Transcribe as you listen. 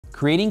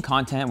Creating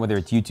content, whether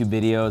it's YouTube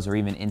videos or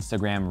even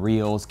Instagram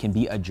Reels, can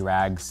be a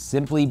drag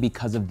simply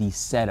because of the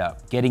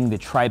setup, getting the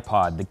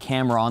tripod, the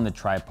camera on the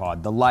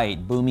tripod, the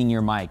light, booming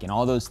your mic, and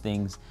all those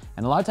things.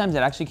 And a lot of times it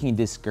actually can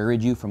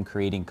discourage you from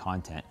creating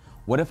content.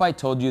 What if I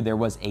told you there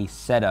was a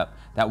setup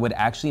that would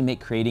actually make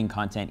creating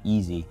content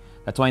easy?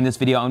 That's why in this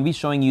video, I'm gonna be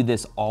showing you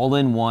this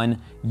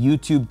all-in-one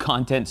YouTube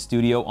content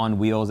studio on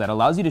wheels that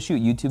allows you to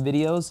shoot YouTube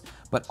videos,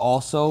 but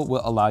also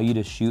will allow you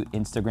to shoot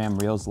Instagram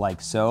Reels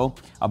like so.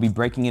 I'll be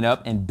breaking it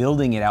up and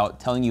building it out,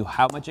 telling you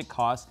how much it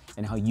costs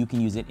and how you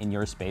can use it in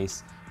your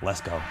space.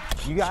 Let's go.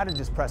 You gotta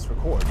just press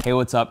record. Hey,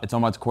 what's up? It's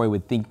Omar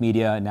with Think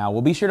Media. Now,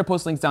 we'll be sure to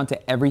post links down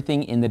to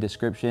everything in the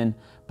description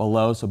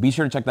below, so be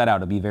sure to check that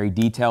out. It'll be very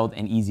detailed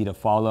and easy to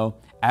follow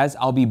as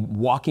I'll be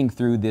walking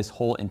through this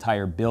whole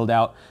entire build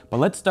out. But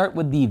let's start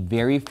with the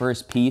very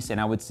first piece, and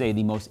I would say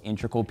the most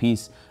integral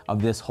piece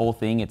of this whole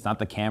thing. It's not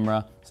the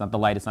camera, it's not the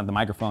light, it's not the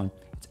microphone.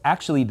 It's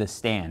actually the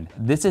stand.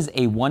 This is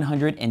a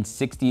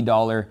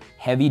 $160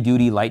 heavy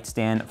duty light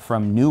stand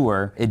from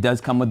Newer. It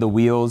does come with the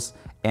wheels,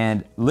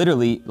 and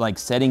literally like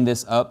setting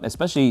this up,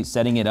 especially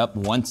setting it up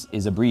once,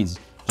 is a breeze.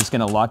 Just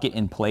gonna lock it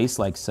in place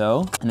like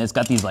so. And it's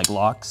got these like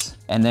locks,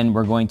 and then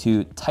we're going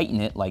to tighten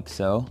it like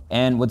so.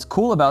 And what's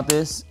cool about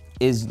this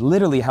is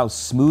literally how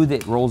smooth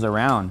it rolls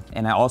around.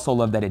 And I also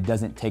love that it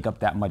doesn't take up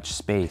that much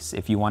space.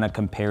 If you wanna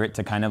compare it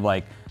to kind of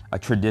like a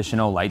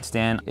traditional light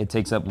stand, it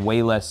takes up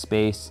way less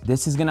space.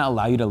 This is gonna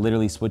allow you to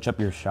literally switch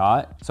up your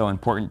shot. So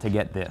important to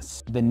get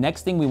this. The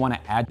next thing we wanna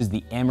add is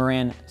the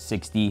Amaran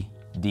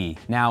 60D.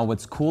 Now,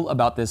 what's cool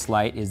about this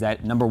light is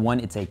that number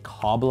one, it's a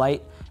cob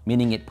light,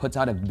 meaning it puts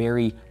out a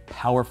very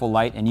powerful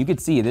light. And you can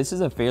see this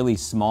is a fairly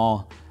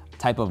small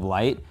type of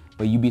light,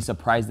 but you'd be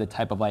surprised the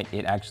type of light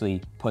it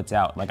actually puts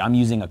out. Like I'm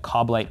using a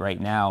cob light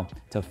right now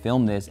to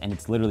film this, and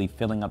it's literally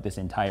filling up this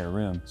entire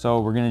room.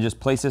 So we're gonna just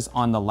place this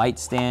on the light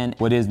stand.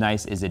 What is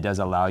nice is it does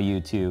allow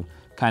you to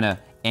kind of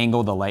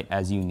angle the light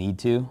as you need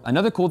to.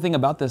 Another cool thing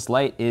about this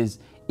light is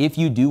if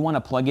you do want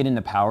to plug it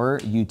into power,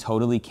 you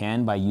totally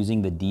can by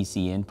using the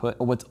DC input.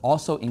 But what's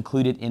also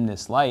included in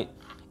this light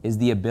is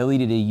the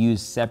ability to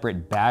use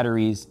separate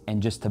batteries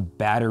and just to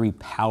battery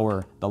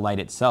power the light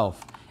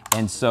itself.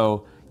 And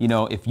so, you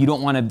know, if you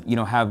don't want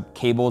to, have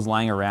cables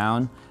lying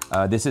around,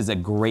 this is a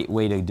great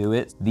way to do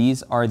it.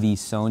 These are the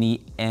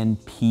Sony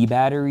NP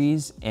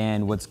batteries,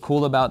 and what's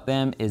cool about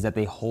them is that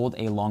they hold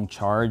a long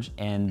charge,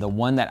 and the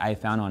one that I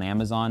found on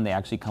Amazon, they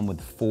actually come with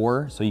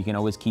 4, so you can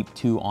always keep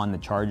 2 on the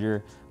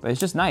charger. But it's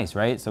just nice,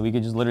 right? So we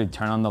could just literally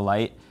turn on the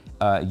light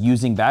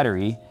using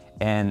battery,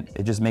 and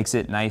it just makes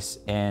it nice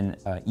and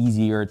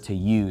easier to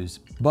use.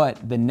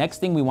 But the next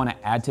thing we wanna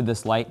add to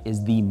this light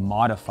is the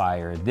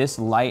modifier. This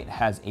light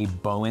has a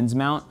Bowens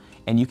mount,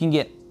 and you can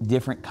get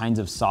different kinds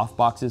of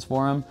softboxes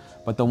for them,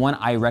 but the one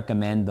I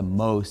recommend the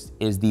most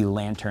is the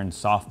lantern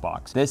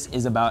softbox. This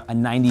is about a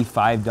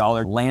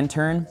 $95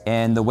 lantern,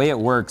 and the way it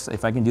works,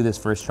 if I can do this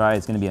first try,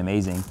 it's gonna be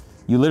amazing.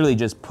 You literally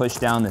just push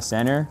down the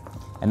center,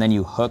 and then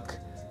you hook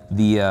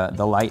the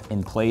light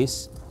in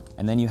place,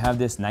 and then you have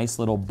this nice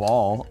little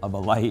ball of a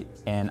light.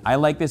 And I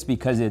like this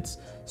because it's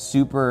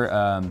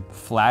super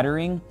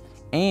flattering,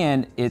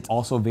 and it's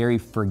also very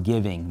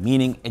forgiving,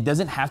 meaning it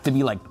doesn't have to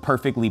be like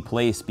perfectly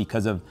placed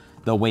because of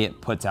the way it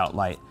puts out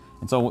light.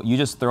 And so you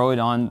just throw it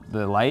on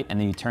the light, and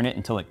then you turn it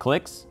until it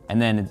clicks, and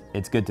then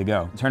it's good to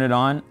go. Turn it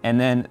on, and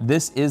then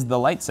this is the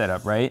light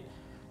setup, right?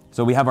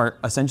 So we have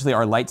essentially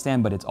our light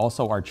stand, but it's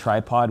also our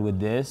tripod with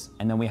this,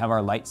 and then we have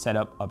our light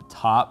setup up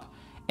top.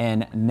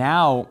 And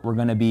now we're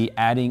gonna be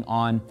adding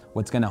on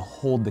what's gonna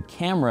hold the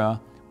camera,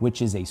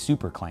 which is a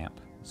super clamp.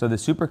 So the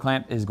super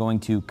clamp is going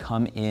to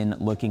come in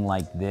looking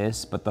like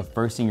this, but the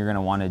first thing you're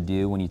gonna wanna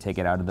do when you take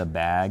it out of the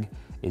bag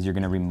is you're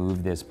gonna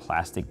remove this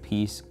plastic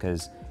piece,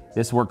 because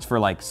this works for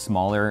like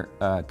smaller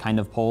kind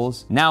of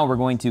poles. Now we're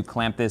going to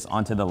clamp this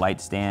onto the light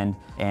stand,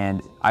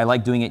 and I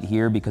like doing it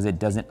here because it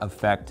doesn't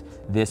affect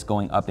this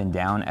going up and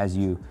down as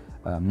you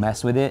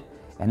mess with it.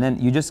 And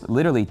then you just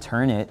literally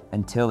turn it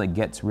until it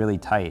gets really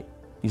tight.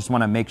 You just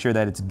wanna make sure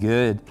that it's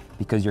good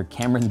because your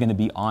camera's gonna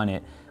be on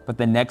it. But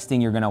the next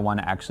thing you're gonna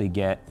wanna actually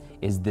get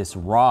is this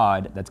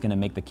rod that's gonna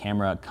make the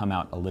camera come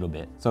out a little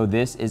bit. So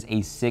this is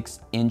a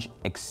 6-inch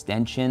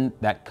extension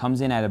that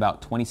comes in at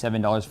about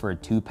 $27 for a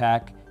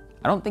 2-pack.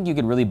 I don't think you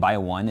could really buy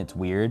one, it's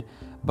weird.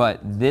 But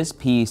this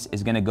piece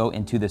is gonna go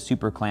into the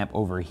super clamp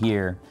over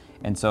here.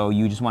 And so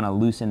you just wanna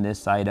loosen this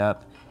side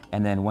up,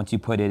 and then once you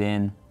put it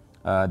in,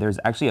 there's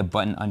actually a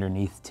button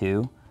underneath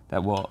too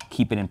that will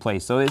keep it in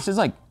place. So it's just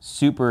like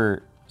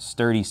super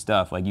sturdy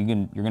stuff. Like you're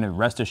gonna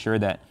rest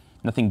assured that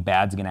nothing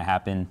bad's gonna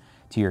happen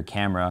to your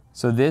camera.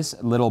 So this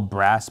little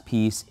brass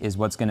piece is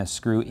what's gonna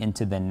screw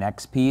into the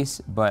next piece,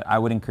 but I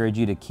would encourage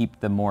you to keep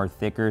the more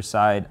thicker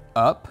side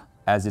up,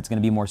 as it's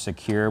gonna be more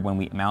secure when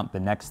we mount the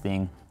next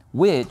thing,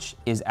 which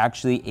is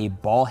actually a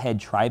ball head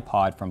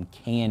tripod from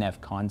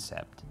K&F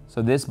Concept.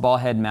 So this ball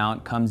head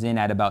mount comes in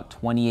at about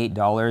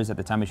 $28 at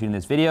the time of shooting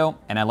this video,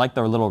 and I like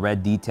the little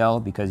red detail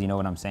because you know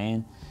what I'm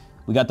saying.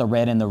 We got the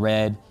red and the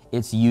red.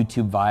 It's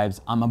YouTube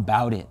vibes. I'm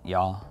about it,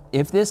 y'all.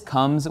 If this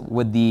comes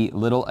with the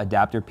little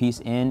adapter piece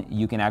in,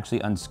 you can actually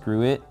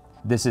unscrew it.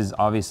 This is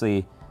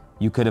obviously,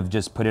 you could have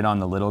just put it on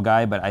the little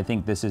guy, but I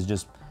think this is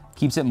just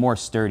keeps it more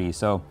sturdy.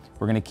 So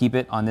we're gonna keep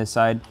it on this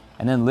side,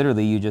 and then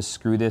literally you just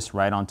screw this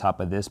right on top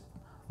of this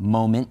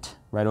moment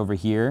right over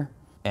here.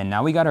 And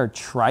now we got our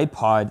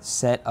tripod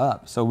set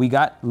up. So we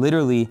got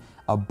literally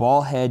a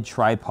ball head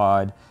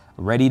tripod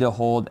ready to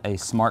hold a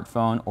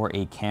smartphone or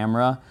a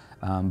camera.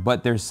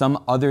 But there's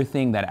some other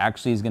thing that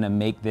actually is gonna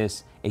make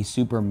this a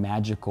super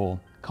magical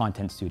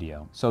content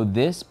studio. So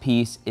this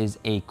piece is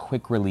a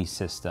quick release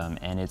system,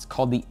 and it's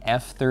called the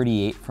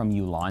F38 from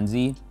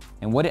Ulanzi.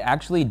 And what it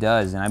actually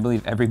does, and I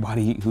believe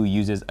everybody who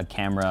uses a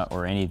camera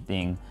or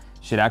anything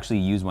should actually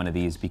use one of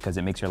these because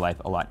it makes your life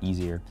a lot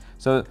easier.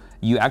 So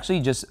you actually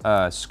just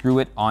screw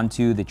it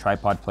onto the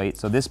tripod plate.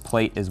 So this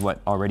plate is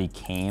what already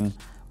came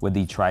with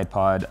the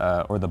tripod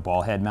or the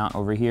ball head mount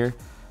over here.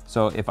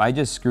 So if I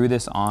just screw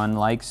this on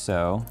like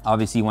so,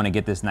 obviously you wanna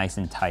get this nice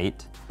and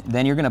tight.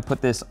 Then you're gonna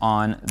put this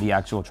on the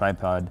actual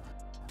tripod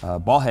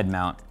ball head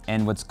mount.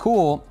 And what's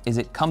cool is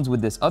it comes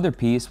with this other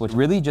piece, which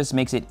really just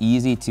makes it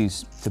easy to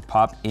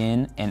pop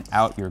in and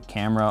out your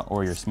camera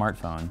or your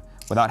smartphone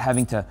without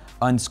having to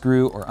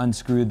unscrew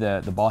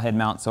the ball head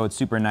mount. So it's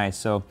super nice.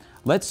 So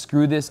let's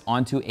screw this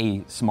onto a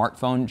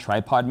smartphone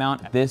tripod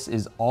mount. This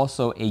is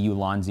also a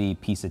Ulanzi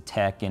piece of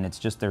tech, and it's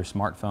just their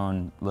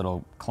smartphone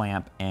little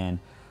clamp. And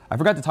I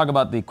forgot to talk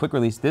about the quick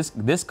release.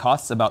 This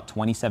costs about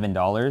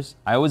 $27.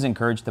 I always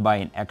encourage to buy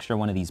an extra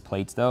one of these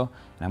plates though,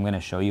 and I'm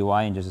gonna show you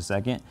why in just a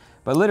second.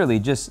 But literally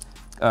just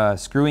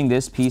screwing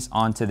this piece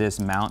onto this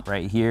mount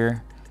right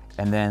here,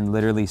 and then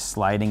literally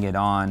sliding it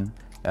on.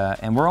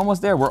 And we're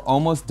almost there. We're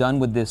almost done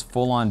with this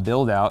full-on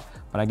build out,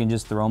 but I can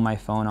just throw my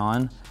phone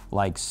on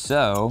like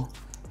so.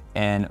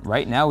 And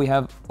right now we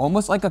have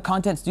almost like a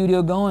content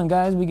studio going,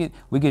 guys.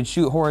 We could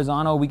shoot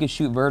horizontal, we could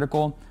shoot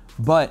vertical,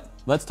 but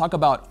let's talk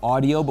about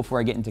audio before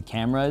I get into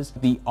cameras.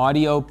 The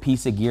audio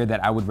piece of gear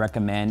that I would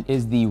recommend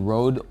is the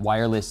Rode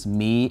Wireless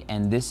Me,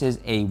 and this is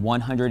a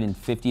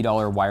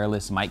 $150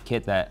 wireless mic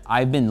kit that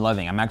I've been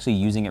loving. I'm actually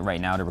using it right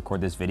now to record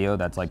this video.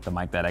 That's like the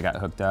mic that I got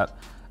hooked up.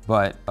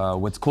 But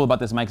what's cool about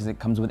this mic is it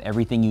comes with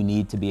everything you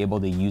need to be able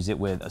to use it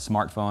with a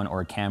smartphone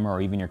or a camera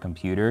or even your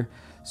computer.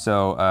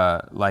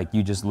 So like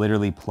you just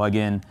literally plug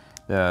in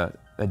the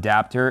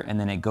adapter and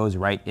then it goes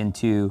right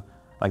into,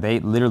 like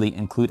they literally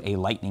include a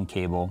lightning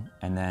cable,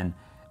 and then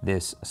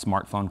this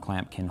smartphone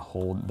clamp can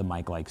hold the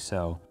mic like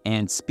so.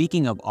 And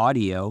speaking of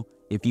audio,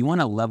 if you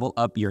want to level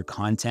up your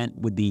content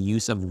with the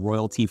use of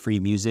royalty-free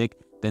music,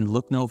 then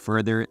look no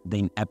further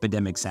than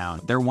Epidemic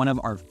Sound. They're one of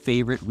our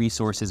favorite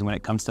resources when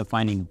it comes to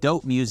finding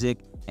dope music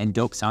and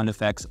dope sound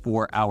effects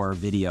for our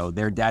video.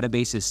 Their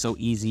database is so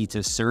easy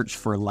to search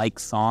for like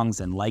songs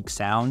and like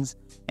sounds,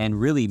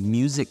 and really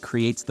music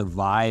creates the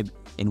vibe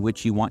in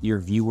which you want your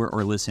viewer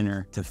or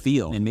listener to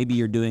feel. And maybe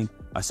you're doing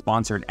a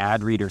sponsored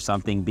ad read or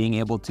something, being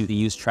able to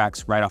use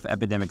tracks right off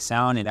Epidemic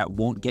Sound, and that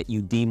won't get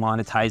you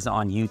demonetized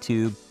on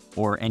YouTube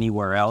or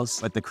anywhere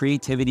else. But the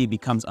creativity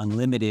becomes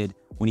unlimited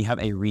when you have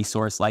a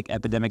resource like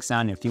Epidemic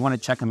Sound. And if you want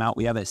to check them out,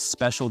 we have a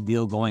special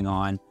deal going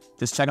on.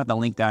 Just check out the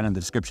link down in the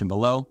description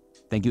below.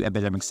 Thank you,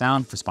 Epidemic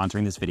Sound, for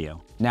sponsoring this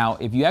video. Now,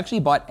 if you actually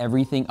bought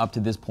everything up to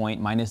this point,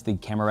 minus the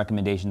camera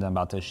recommendations I'm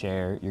about to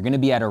share, you're gonna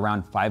be at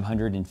around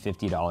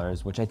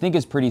 $550, which I think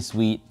is pretty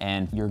sweet,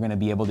 and you're gonna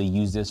be able to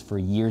use this for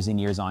years and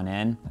years on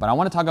end. But I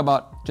wanna talk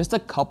about just a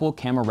couple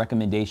camera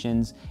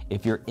recommendations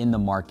if you're in the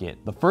market.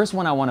 The first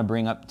one I wanna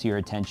bring up to your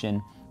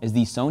attention is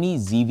the Sony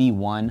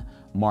ZV-1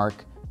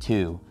 Mark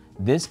II.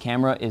 This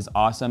camera is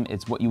awesome.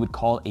 It's what you would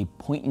call a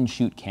point and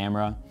shoot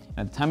camera.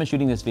 At the time of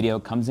shooting this video,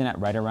 it comes in at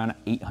right around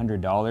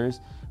 $800,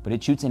 but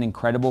it shoots an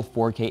incredible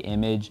 4K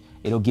image.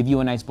 It'll give you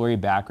a nice blurry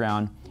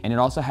background, and it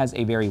also has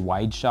a very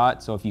wide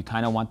shot. So if you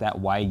kind of want that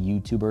wide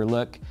YouTuber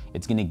look,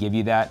 it's gonna give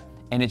you that.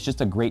 And it's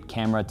just a great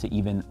camera to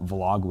even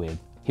vlog with.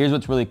 Here's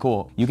what's really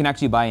cool. You can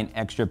actually buy an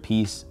extra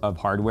piece of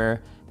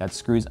hardware that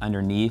screws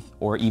underneath,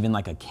 or even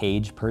like a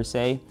cage per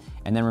se.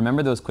 And then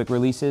remember those quick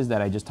releases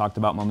that I just talked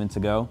about moments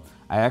ago?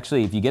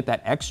 If you get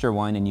that extra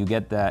one and you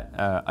get that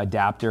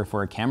adapter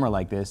for a camera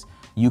like this,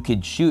 you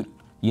could shoot,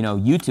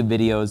 YouTube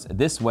videos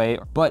this way.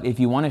 But if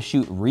you want to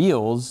shoot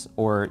reels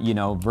or,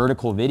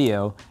 vertical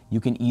video, you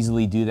can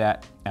easily do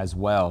that as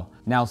well.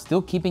 Now,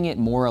 still keeping it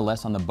more or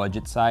less on the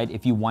budget side,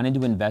 if you wanted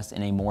to invest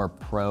in a more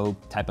pro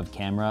type of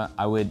camera,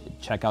 I would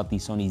check out the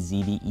Sony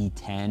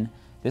ZV-E10.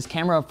 This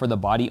camera for the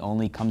body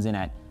only comes in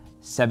at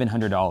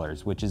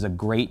 $700, which is a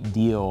great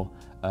deal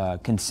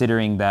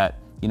considering that,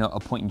 a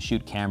point and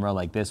shoot camera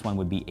like this one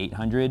would be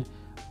 $800.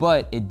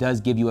 But it does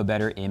give you a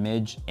better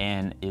image,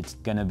 and it's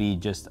gonna be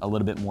just a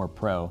little bit more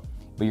pro.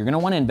 But you're gonna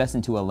wanna invest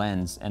into a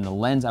lens, and the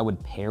lens I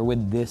would pair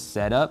with this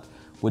setup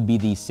would be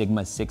the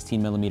Sigma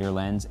 16mm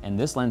lens, and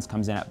this lens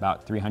comes in at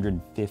about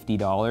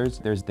 $350.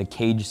 There's the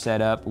cage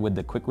setup with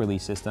the quick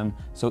release system,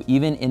 so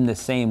even in the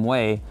same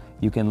way,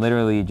 you can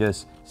literally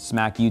just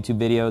smack YouTube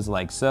videos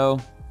like so,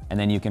 and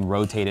then you can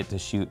rotate it to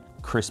shoot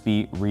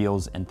crispy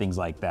reels and things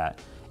like that.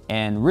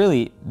 And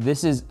really,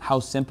 this is how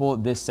simple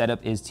this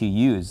setup is to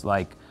use.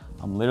 Like,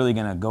 I'm literally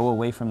gonna go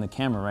away from the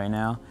camera right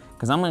now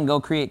because I'm gonna go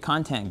create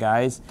content,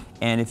 guys.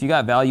 And if you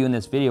got value in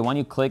this video, why don't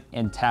you click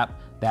and tap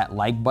that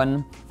like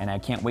button? And I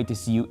can't wait to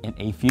see you in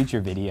a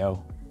future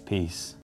video. Peace.